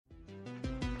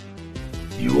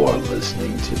You are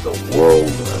listening to the World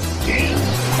of Dance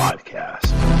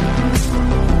podcast.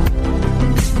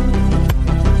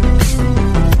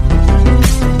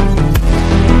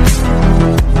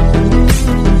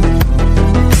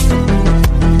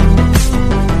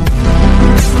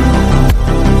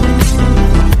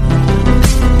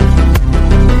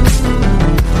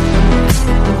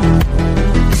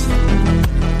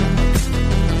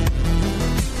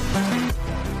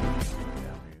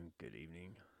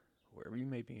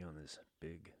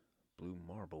 Big blue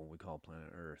marble we call planet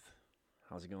Earth.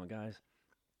 How's it going, guys?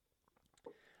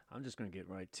 I'm just going to get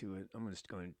right to it. I'm just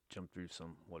going to jump through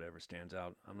some whatever stands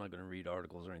out. I'm not going to read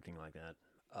articles or anything like that.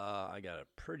 I got a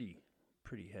pretty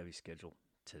heavy schedule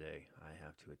today. I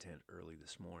have to attend early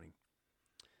this morning.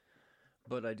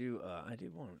 But I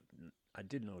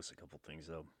did notice a couple things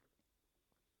though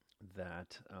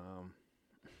that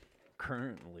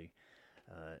currently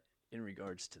in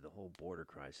regards to the whole border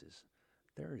crisis.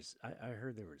 I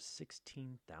heard there were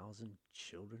 16,000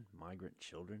 children, migrant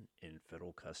children, in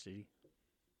federal custody.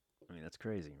 I mean, that's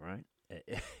crazy, right?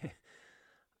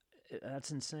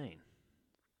 That's insane.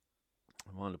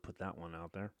 I wanted to put that one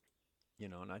out there,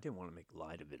 and I didn't want to make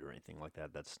light of it or anything like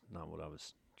that. That's not what I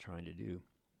was trying to do.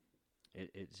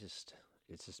 It's just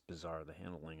bizarre. The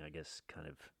handling, I guess, kind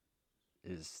of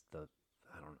is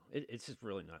I don't know. It's just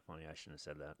really not funny. I shouldn't have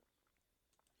said that.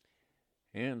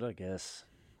 And I guess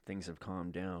things have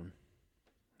calmed down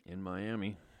in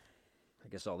Miami. I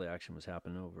guess all the action was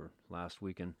happening over last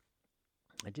weekend.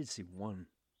 I did see one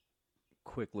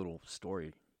quick little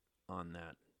story on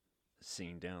that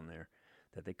scene down there,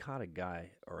 that they caught a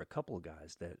guy or a couple of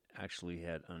guys that actually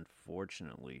had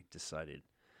unfortunately decided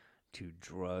to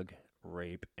drug,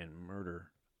 rape, and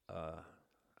murder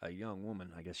a young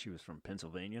woman. I guess she was from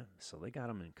Pennsylvania, so they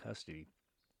got him in custody.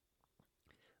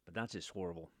 But that's just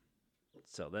horrible.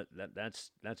 So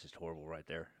that's just horrible right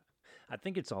there. I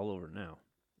think it's all over now.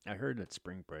 I heard that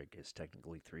spring break is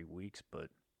technically 3 weeks, but it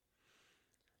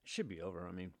should be over.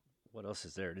 I mean, what else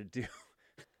is there to do?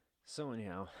 So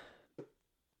anyhow,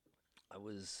 I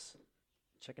was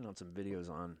checking out some videos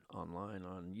online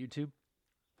on YouTube,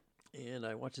 and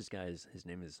I watched this guy. His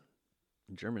name is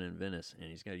German in Venice, and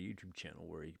he's got a YouTube channel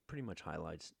where he pretty much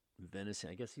highlights Venice.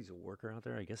 I guess he's a worker out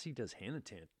there. I guess he does henna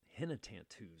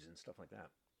tattoos and stuff like that.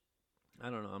 I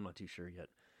don't know. I'm not too sure yet.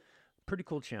 Pretty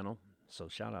cool channel, so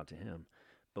shout out to him.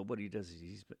 But what he does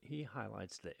is he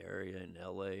highlights the area in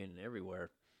L.A. and everywhere.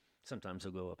 Sometimes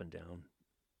he'll go up and down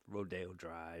Rodeo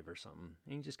Drive or something,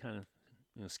 and he just kind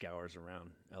of scours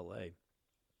around L.A.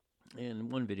 And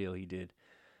one video he did,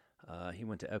 he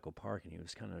went to Echo Park, and he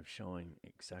was kind of showing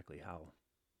exactly how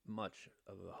much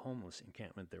of a homeless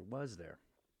encampment there was there.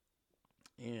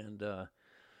 And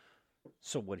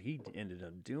so what he ended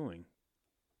up doing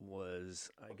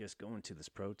was, I guess, going to this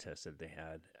protest that they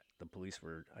had. The police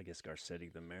were, I guess,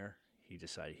 Garcetti, the mayor, he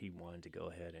decided he wanted to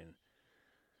go ahead and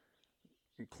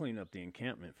clean up the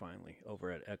encampment finally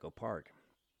over at Echo Park.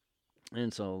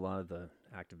 And so a lot of the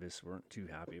activists weren't too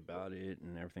happy about it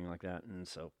and everything like that. And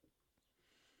so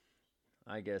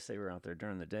I guess they were out there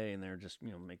during the day, and they're just,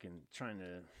 trying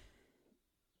to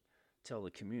tell the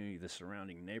community, the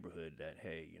surrounding neighborhood, that,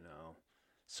 hey,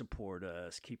 support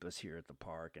us, keep us here at the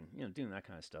park, and doing that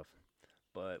kind of stuff.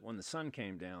 But when the sun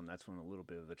came down, that's when a little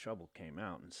bit of the trouble came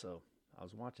out. And so I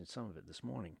was watching some of it this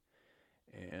morning,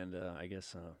 and I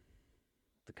guess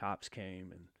the cops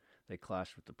came and they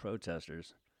clashed with the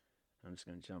protesters. I'm just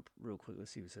going to jump real quick.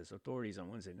 Let's see what it says. Authorities on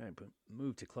Wednesday night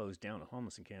moved to close down a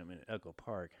homeless encampment at Echo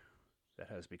Park that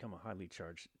has become a highly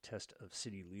charged test of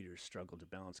city leaders' struggle to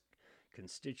balance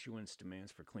constituents'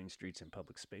 demands for clean streets and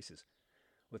public spaces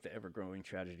with the ever-growing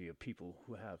tragedy of people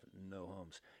who have no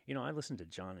homes. I listened to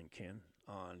John and Ken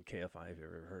on KFI, if you've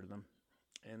ever heard of them,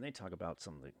 and they talk about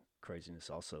some of the craziness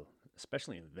also,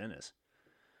 especially in Venice,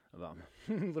 about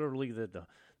literally the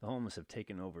homeless have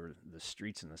taken over the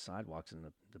streets and the sidewalks, and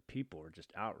the people are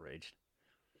just outraged.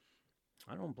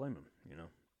 I don't blame them,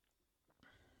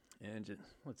 And just,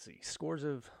 let's see, scores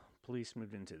of police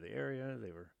moved into the area.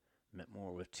 They were met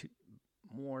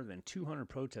more than 200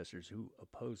 protesters who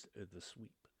opposed the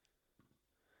sweep.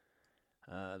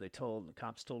 The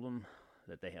cops told them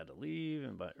that they had to leave,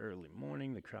 and by early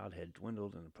morning, the crowd had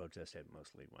dwindled and the protest had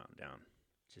mostly wound down.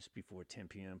 Just before 10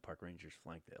 p.m., park rangers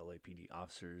flanked the LAPD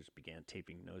officers, began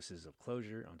taping notices of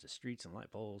closure onto streets and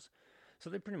light poles. So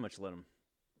they pretty much let them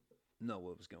know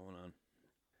what was going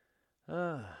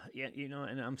on.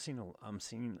 And I'm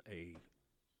seeing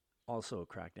also a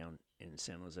crackdown in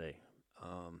San Jose.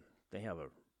 They have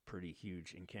a pretty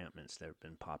huge encampments that have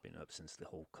been popping up since the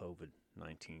whole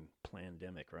COVID-19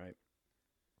 pandemic, right?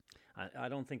 I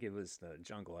don't think it was the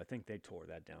jungle. I think they tore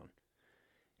that down.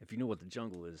 If you know what the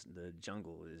jungle is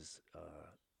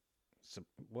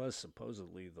was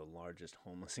supposedly the largest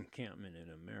homeless encampment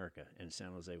in America, and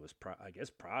San Jose was, I guess,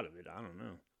 proud of it. I don't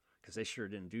know, because they sure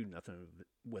didn't do nothing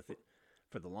with it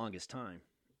for the longest time,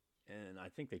 and I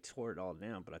think they tore it all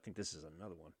down. But I think this is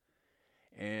another one,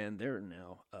 and they're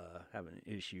now having an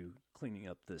issue cleaning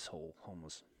up this whole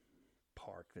homeless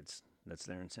park that's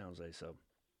there in San Jose. So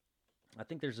I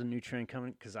think there's a new trend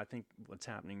coming, because I think what's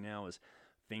happening now is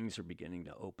things are beginning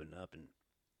to open up and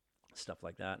stuff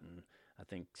like that, and I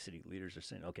think city leaders are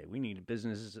saying, okay,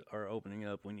 businesses are opening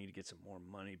up. We need to get some more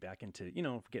money back into,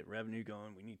 get revenue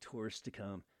going. We need tourists to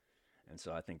come. And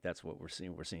so I think that's what we're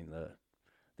seeing. We're seeing the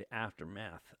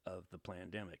aftermath of the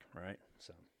pandemic, right?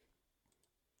 So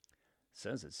it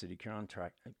says that city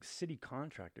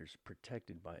contractors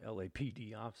protected by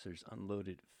LAPD officers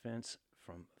unloaded fence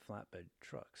from flatbed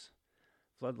trucks.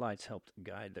 Floodlights helped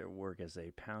guide their work as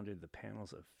they pounded the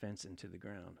panels of fence into the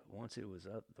ground. Once it was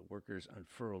up, the workers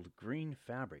unfurled green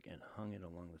fabric and hung it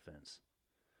along the fence.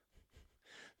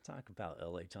 Talk about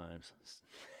LA Times.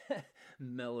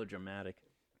 Melodramatic.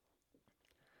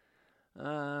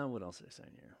 What else did I say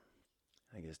in here?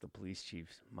 I guess the police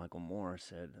chief, Michael Moore,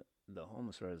 said the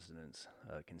homeless residents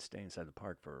can stay inside the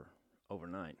park for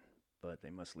overnight, but they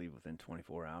must leave within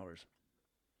 24 hours.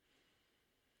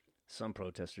 Some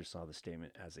protesters saw the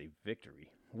statement as a victory.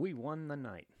 We won the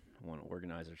night, one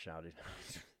organizer shouted.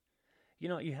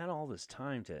 You had all this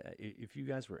time to, if you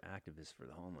guys were activists for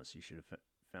the homeless, you should have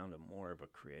found a more of a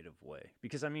creative way.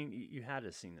 Because, you had to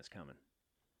have seen this coming.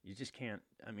 You just can't,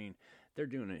 they're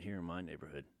doing it here in my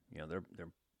neighborhood.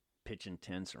 They're pitching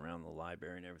tents around the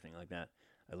library and everything like that.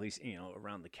 At least,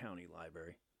 around the county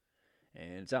library.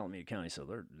 And it's Alameda County, so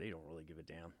they don't really give a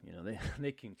damn.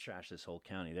 They can trash this whole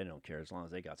county. They don't care as long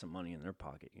as they got some money in their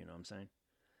pocket. You know what I'm saying?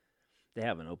 They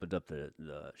haven't opened up the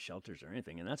shelters or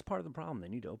anything, and that's part of the problem. They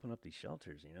need to open up these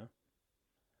shelters,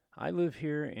 I live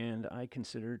here, and I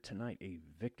consider tonight a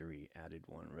victory, added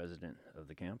one resident of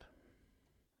the camp.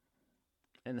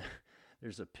 And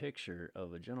there's a picture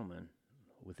of a gentleman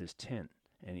with his tent,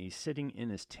 and he's sitting in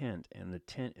his tent, and the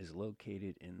tent is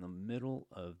located in the middle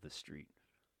of the street.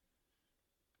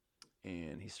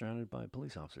 And he's surrounded by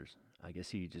police officers. I guess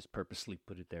he just purposely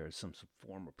put it there as some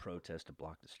form of protest to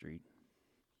block the street.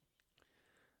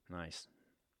 Nice.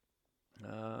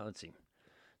 Let's see.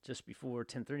 Just before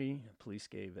 10:30, police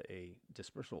gave a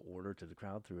dispersal order to the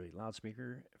crowd through a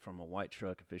loudspeaker from a white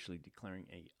truck, officially declaring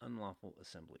an unlawful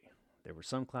assembly. There were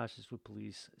some clashes with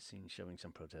police, seen shoving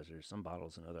some protesters, some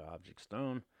bottles and other objects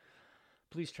thrown.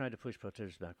 Police tried to push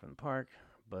protesters back from the park,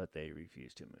 but they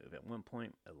refused to move. At one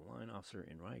point, a line officer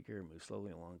in riot gear moved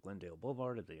slowly along Glendale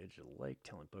Boulevard at the edge of the lake,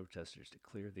 telling protesters to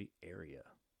clear the area.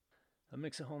 A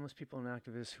mix of homeless people and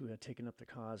activists who had taken up the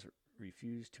cause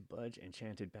refused to budge and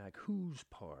chanted back, "Whose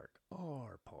park?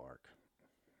 Our park."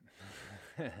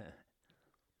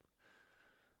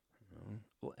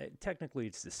 Well, technically,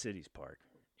 it's the city's park.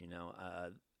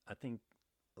 I think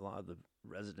a lot of the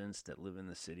residents that live in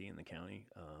the city and the county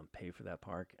pay for that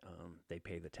park. They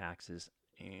pay the taxes,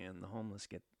 and the homeless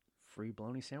get free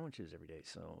bologna sandwiches every day.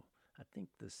 So I think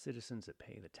the citizens that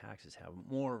pay the taxes have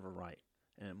more of a right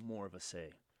and more of a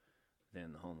say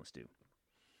than the homeless do.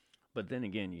 But then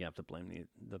again, you have to blame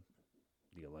the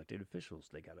elected officials.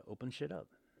 They got to open shit up.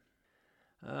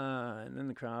 And then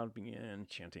the crowd began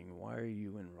chanting, "Why are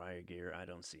you in riot gear? I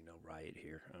don't see no riot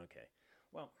here." Okay.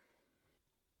 Well,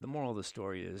 the moral of the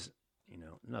story is,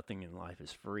 nothing in life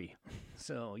is free.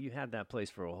 So you had that place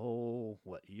for a whole,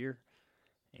 year?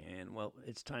 And, well,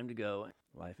 it's time to go.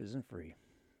 Life isn't free.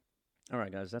 All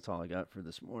right, guys, that's all I got for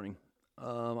this morning.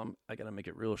 I got to make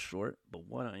it real short, but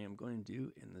what I am going to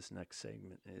do in this next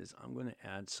segment is I'm going to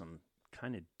add some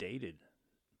kind of dated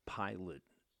pilot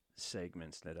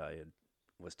segments that I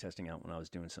was testing out when I was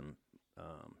doing some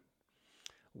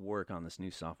work on this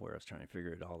new software. I was trying to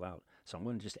figure it all out. So I'm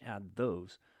going to just add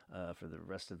those for the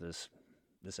rest of this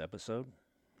episode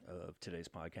of today's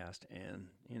podcast. And,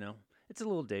 it's a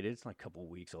little dated. It's like a couple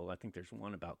weeks old. I think there's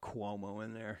one about Cuomo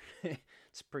in there.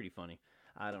 It's pretty funny.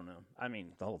 I don't know.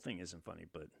 The whole thing isn't funny,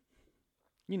 but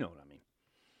you know what I mean.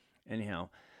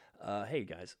 Anyhow, hey,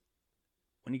 guys,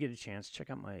 when you get a chance, check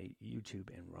out my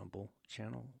YouTube and Rumble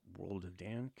channel, World of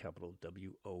Dan, capital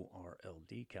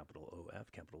WORLD, capital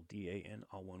OF, capital DAN,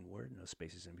 all one word, no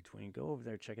spaces in between. Go over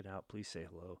there, check it out. Please say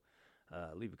hello.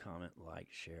 Leave a comment, like,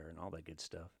 share, and all that good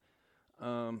stuff.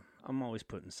 I'm always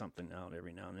putting something out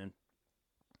every now and then.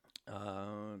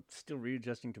 Still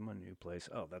readjusting to my new place.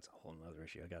 Oh, that's a whole nother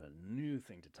issue. I got a new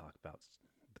thing to talk about,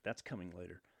 but that's coming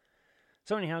later.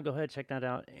 So anyhow, go ahead, check that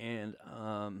out. And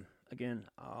again,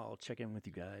 I'll check in with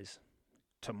you guys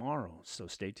tomorrow. So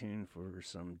stay tuned for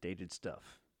some dated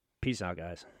stuff. Peace out,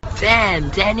 guys. Damn,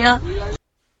 Daniel.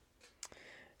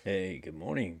 Hey, good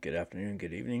morning, good afternoon,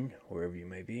 good evening, wherever you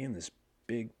may be in this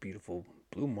big, beautiful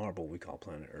blue marble we call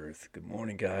planet Earth. Good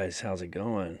morning, guys. How's it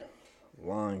going?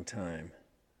 Long time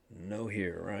no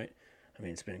here, right? I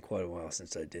mean, it's been quite a while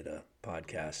since I did a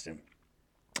podcast, and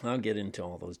I'll get into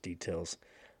all those details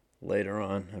later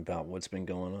on about what's been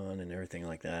going on and everything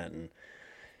like that, and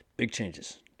big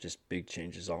changes, just big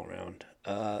changes all around.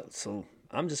 So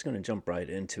I'm just going to jump right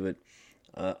into it.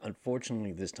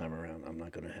 Unfortunately, this time around, I'm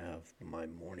not going to have my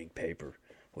morning paper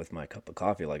with my cup of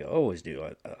coffee like I always do.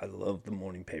 I love the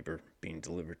morning paper being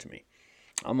delivered to me.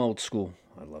 I'm old school.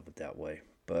 I love it that way.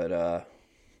 But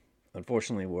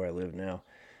unfortunately, where I live now,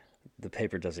 the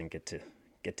paper doesn't get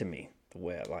to me the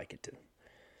way I like it to.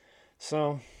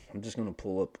 So I'm just going to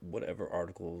pull up whatever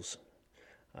articles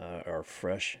are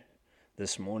fresh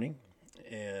this morning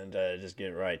and just get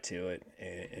right to it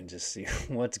and just see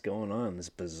what's going on in this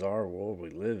bizarre world we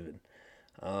live in.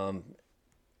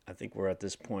 I think we're at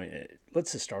this point.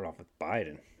 Let's just start off with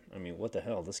Biden. I mean, what the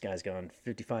hell? This guy's gone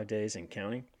 55 days and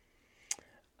counting.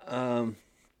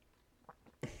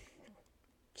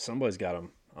 Somebody's got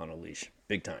him on a leash,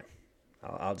 big time.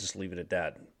 I'll just leave it at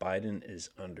that. Biden is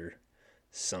under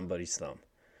somebody's thumb.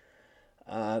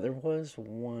 There was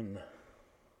one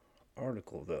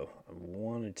article, though, I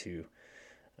wanted to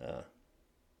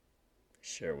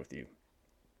share with you.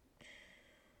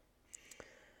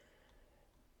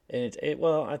 And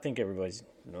well, I think everybody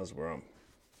knows where I'm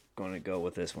going to go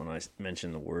with this when I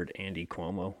mention the word Andy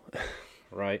Cuomo,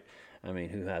 right? I mean,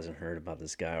 who hasn't heard about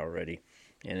this guy already?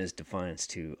 And his defiance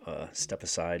to step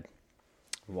aside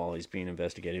while he's being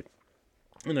investigated.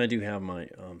 And I do have my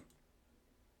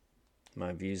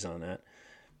my views on that.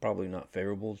 Probably not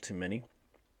favorable to many.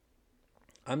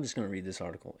 I'm just going to read this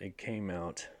article. It came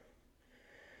out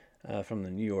from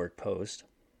the New York Post,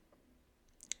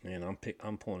 and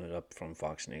I'm pulling it up from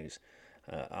Fox News.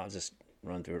 I'll just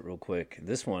run through it real quick.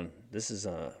 This is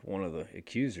one of the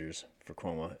accusers for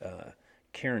Cuomo,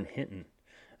 Karen Hinton.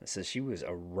 Says he was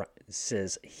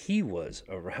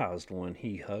aroused when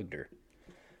he hugged her.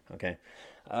 Okay,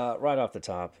 right off the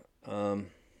top,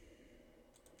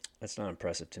 that's not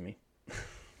impressive to me.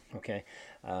 Okay,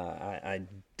 I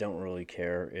don't really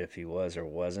care if he was or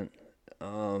wasn't.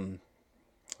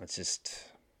 That's just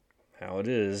how it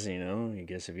is, you know. I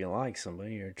guess if you like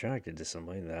somebody, you're attracted to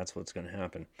somebody, that's what's going to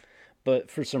happen. But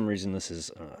for some reason, this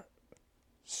is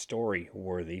story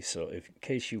worthy. So in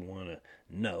case you want to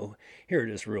know, here it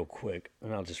is real quick,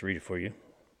 and I'll just read it for you.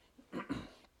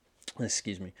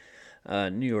 Excuse me.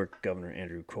 New York Governor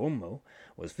Andrew Cuomo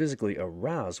was physically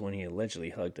aroused when he allegedly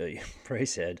hugged a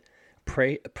press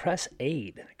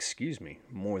aide,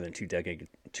 more than two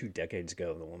decades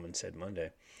ago, the woman said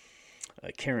Monday.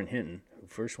 Karen Hinton, who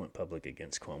first went public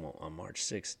against Cuomo on March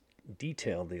 6th,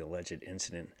 detailed the alleged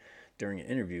incident during an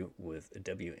interview with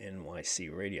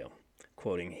WNYC Radio.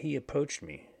 Quoting, "He approached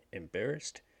me,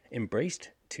 embraced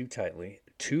too tightly,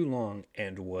 too long,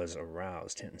 and was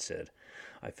aroused," Hinton said.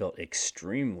 "I felt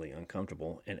extremely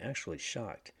uncomfortable and actually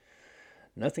shocked.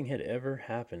 Nothing had ever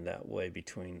happened that way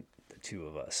between the two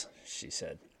of us," she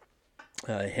said.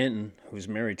 Hinton, who's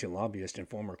married to lobbyist and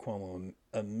former Cuomo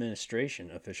administration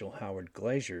official Howard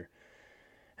Glazer,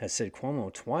 has said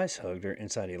Cuomo twice hugged her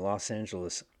inside a Los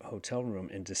Angeles hotel room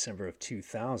in December of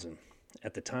 2000.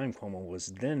 At the time, Cuomo was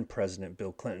then President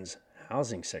Bill Clinton's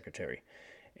housing secretary,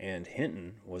 and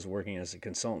Hinton was working as a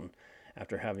consultant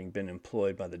after having been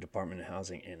employed by the Department of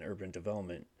Housing and Urban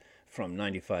Development from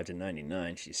 95 to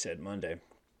 99, she said Monday.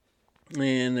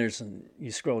 And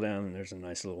you scroll down and there's a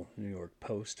nice little New York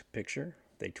Post picture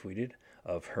they tweeted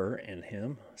of her and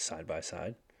him side by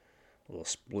side. A little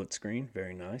split screen,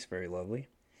 very nice, very lovely.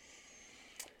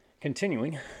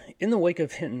 Continuing, in the wake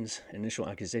of Hinton's initial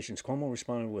accusations, Cuomo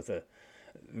responded with a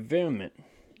vehement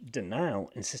denial,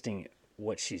 insisting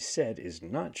what she said is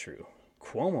not true.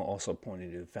 Cuomo also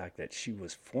pointed to the fact that she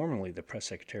was formerly the press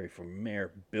secretary for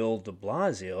Mayor Bill de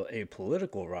Blasio, a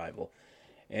political rival.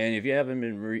 And if you haven't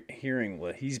been hearing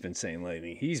what he's been saying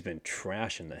lately, he's been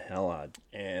trashing the hell out.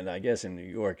 And I guess in New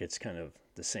York, it's kind of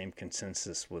the same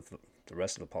consensus with the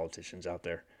rest of the politicians out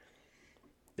there.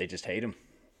 They just hate him.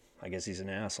 I guess he's an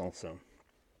asshole. So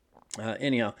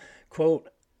anyhow, quote,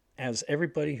 "As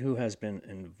everybody who has been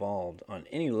involved on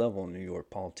any level in New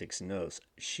York politics knows,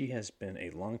 she has been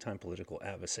a longtime political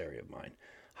adversary of mine,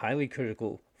 highly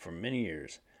critical for many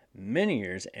years,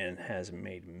 and has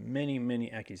made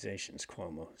many accusations,"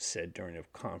 Cuomo said during a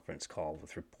conference call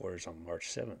with reporters on March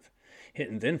 7th.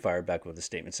 Hinton then fired back with a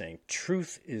statement saying,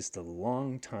 "Truth is the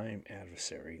longtime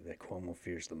adversary that Cuomo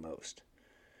fears the most."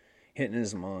 Hinton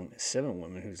is among 7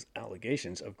 women whose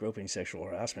allegations of groping, sexual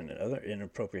harassment, and other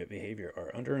inappropriate behavior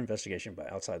are under investigation by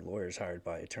outside lawyers hired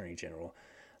by Attorney General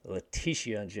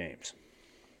Letitia James.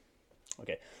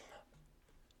 Okay,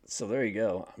 so there you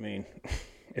go. I mean,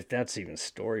 if that's even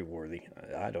story worthy,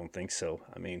 I don't think so.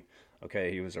 I mean,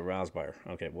 okay, he was aroused by her.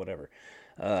 Okay, whatever.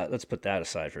 Let's put that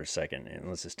aside for a second, and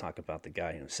let's just talk about the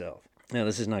guy himself. Now,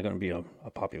 this is not going to be a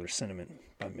popular sentiment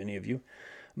by many of you,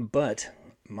 but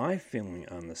my feeling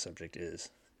on the subject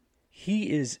is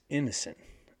he is innocent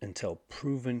until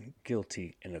proven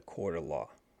guilty in a court of law.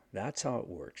 That's how it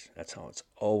works. That's how it's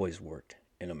always worked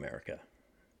in America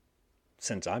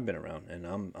since I've been around, and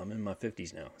I'm in my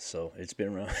 50s now, so it's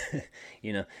been around.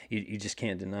 You just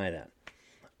can't deny that.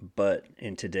 But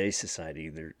in today's society,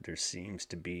 there seems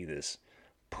to be this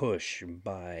push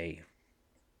by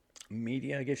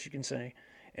media, I guess you can say,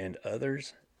 and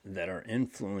others that are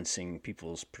influencing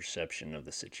people's perception of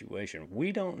the situation.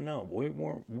 We don't know. We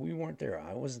weren't there.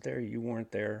 I wasn't there. You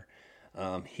weren't there.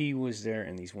 He was there,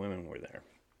 and these women were there.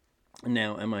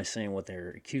 Now, am I saying what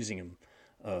they're accusing him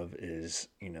of is,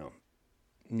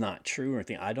 not true or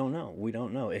anything? I don't know. We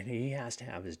don't know. And he has to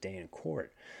have his day in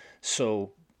court.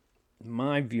 So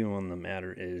my view on the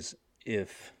matter is,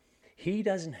 if he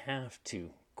doesn't have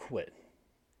to quit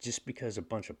just because a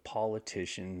bunch of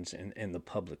politicians and the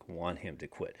public want him to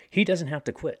quit. He doesn't have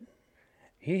to quit.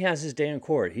 He has his day in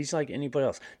court. He's like anybody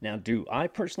else. Now, do I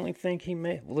personally think he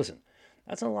may? Well, listen,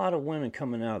 that's a lot of women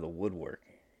coming out of the woodwork.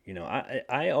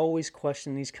 I always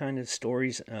question these kind of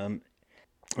stories.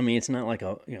 It's not like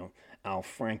a, Al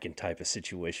Franken type of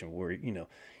situation where,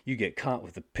 you get caught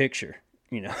with a picture,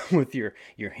 with your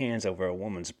hands over a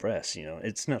woman's breast.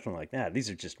 It's nothing like that. These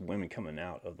are just women coming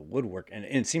out of the woodwork. And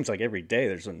it seems like every day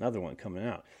there's another one coming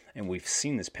out. And we've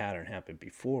seen this pattern happen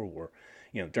before where,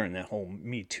 during that whole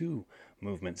Me Too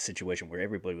movement situation where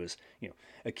everybody was,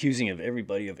 accusing of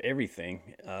everybody of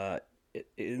everything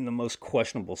in the most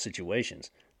questionable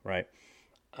situations, right?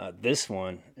 This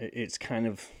one, it's kind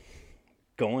of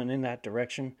going in that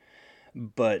direction,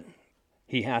 but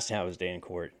he has to have his day in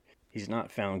court. He's not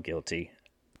found guilty.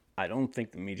 I don't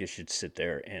think the media should sit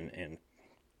there and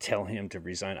tell him to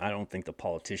resign. I don't think the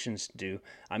politicians do.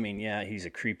 Yeah, he's a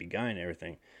creepy guy and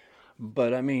everything.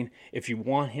 But, if you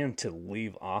want him to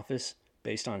leave office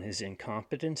based on his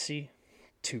incompetency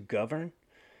to govern,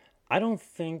 I don't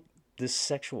think this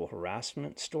sexual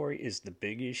harassment story is the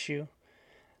big issue.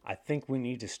 I think we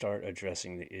need to start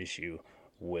addressing the issue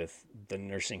with the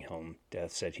nursing home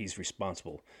deaths that he's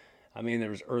responsible. There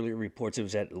was earlier reports it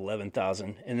was at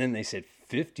 11,000, and then they said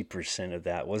 50% of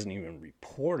that wasn't even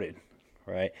reported,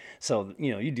 right? So,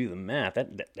 you do the math,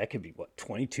 that could be,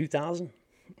 22,000?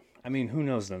 Who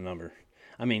knows the number?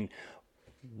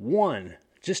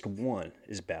 Just one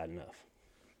is bad enough,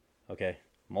 okay?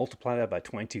 Multiply that by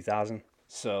 22,000.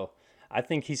 So I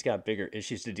think he's got bigger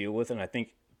issues to deal with, and I think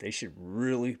they should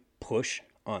really push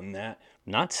on that.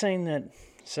 Not saying that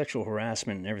sexual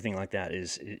harassment and everything like that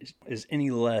is any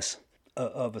less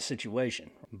of a situation.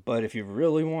 But if you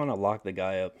really want to lock the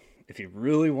guy up, if you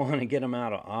really want to get him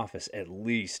out of office, at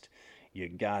least you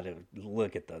got to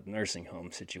look at the nursing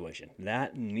home situation.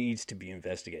 That needs to be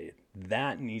investigated.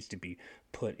 That needs to be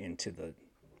put into the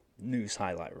news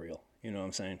highlight reel. You know what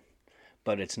I'm saying?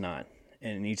 But it's not,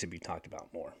 and it needs to be talked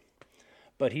about more.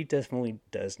 But he definitely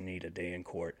does need a day in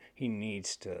court. He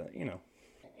needs to,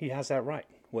 he has that right.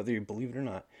 Whether you believe it or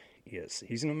not,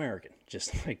 he's an American,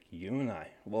 just like you and I.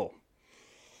 Well,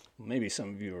 maybe some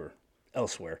of you are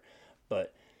elsewhere.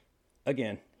 But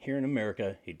again, here in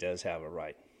America, he does have a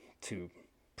right to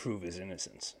prove his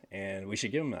innocence. And we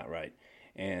should give him that right.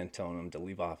 And telling him to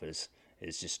leave office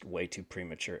is just way too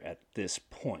premature at this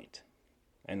point.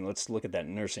 And let's look at that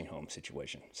nursing home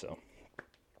situation. So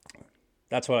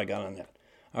that's what I got on that.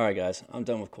 All right, guys, I'm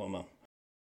done with Cuomo.